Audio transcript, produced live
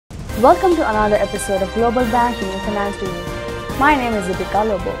Welcome to another episode of Global Banking and Finance TV. My name is Deepika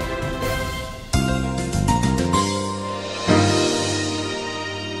Lobo.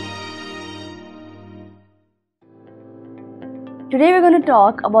 Today we're going to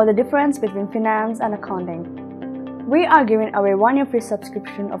talk about the difference between finance and accounting. We are giving away 1-year free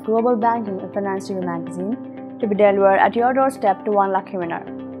subscription of Global Banking and Finance TV magazine to be delivered at your doorstep to one lucky winner.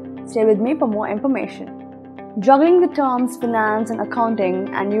 Stay with me for more information. Juggling the terms finance and accounting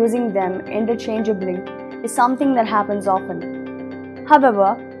and using them interchangeably is something that happens often.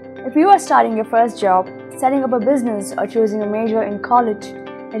 However, if you are starting your first job, setting up a business, or choosing a major in college,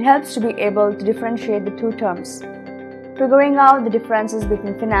 it helps to be able to differentiate the two terms. Figuring out the differences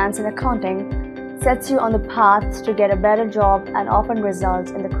between finance and accounting sets you on the path to get a better job and often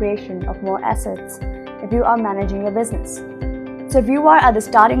results in the creation of more assets if you are managing your business. So if you are at the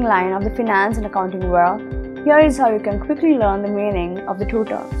starting line of the finance and accounting world, here is how you can quickly learn the meaning of the two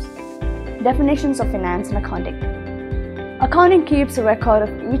terms. Definitions of finance and accounting. Accounting keeps a record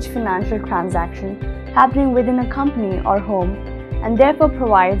of each financial transaction happening within a company or home and therefore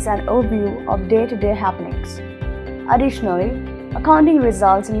provides an overview of day-to-day happenings. Additionally, accounting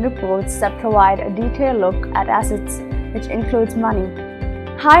results in reports that provide a detailed look at assets, which includes money.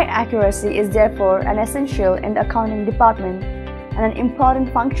 High accuracy is therefore an essential in the accounting department, and an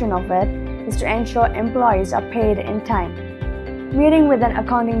important function of it is to ensure employees are paid in time. Meeting with an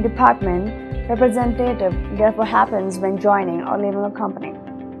accounting department representative therefore happens when joining or leaving a company.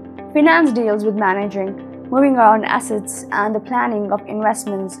 Finance deals with managing, moving around assets, and the planning of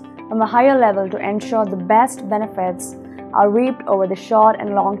investments from a higher level to ensure the best benefits are reaped over the short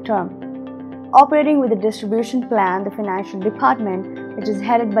and long term. Operating with a distribution plan, the financial department, which is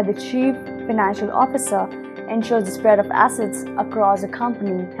headed by the Chief Financial Officer, ensures the spread of assets across the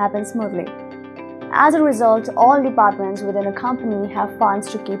company happens smoothly. As a result, all departments within a company have funds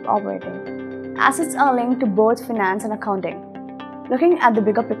to keep operating. Assets are linked to both finance and accounting. Looking at the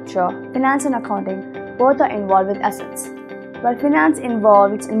bigger picture, finance and accounting both are involved with assets. While finance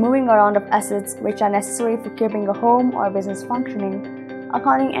involves in moving around of assets which are necessary for keeping a home or business functioning,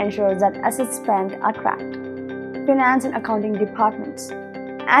 accounting ensures that assets spent are tracked. Finance and accounting departments.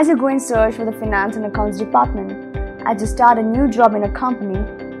 As you go in search for the finance and accounts department, as you start a new job in a company,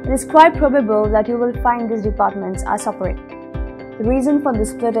 it is quite probable that you will find these departments are separate. The reason for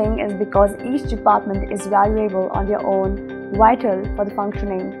this splitting is because each department is valuable on their own, vital for the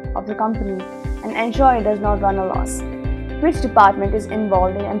functioning of the company, and ensure it does not run a loss. Which department is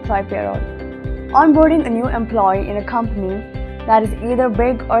involved in employee payroll? Onboarding a new employee in a company that is either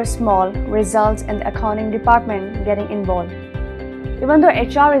big or small results in the accounting department getting involved. Even though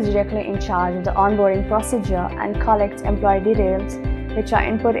HR is directly in charge of the onboarding procedure and collects employee details, which are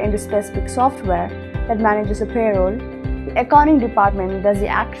input into specific software that manages the payroll, the accounting department does the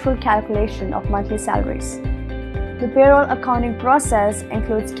actual calculation of monthly salaries. The payroll accounting process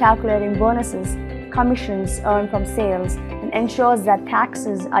includes calculating bonuses, commissions earned from sales, and ensures that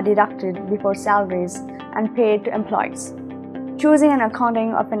taxes are deducted before salaries and paid to employees. Choosing an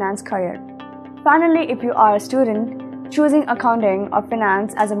accounting or finance career. Finally, if you are a student, choosing accounting or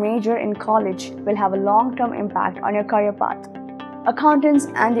finance as a major in college will have a long-term impact on your career path. Accountants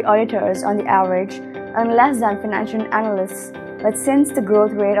and the auditors, on the average, earn less than financial analysts, but since the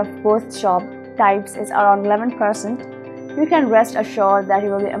growth rate of both job types is around 11%, you can rest assured that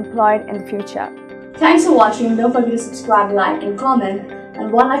you will be employed in the future. Thanks for watching. Don't forget to subscribe, like, and comment,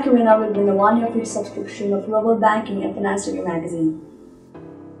 and one lucky winner will win a 1-year free subscription of Global Banking and Finance TV magazine.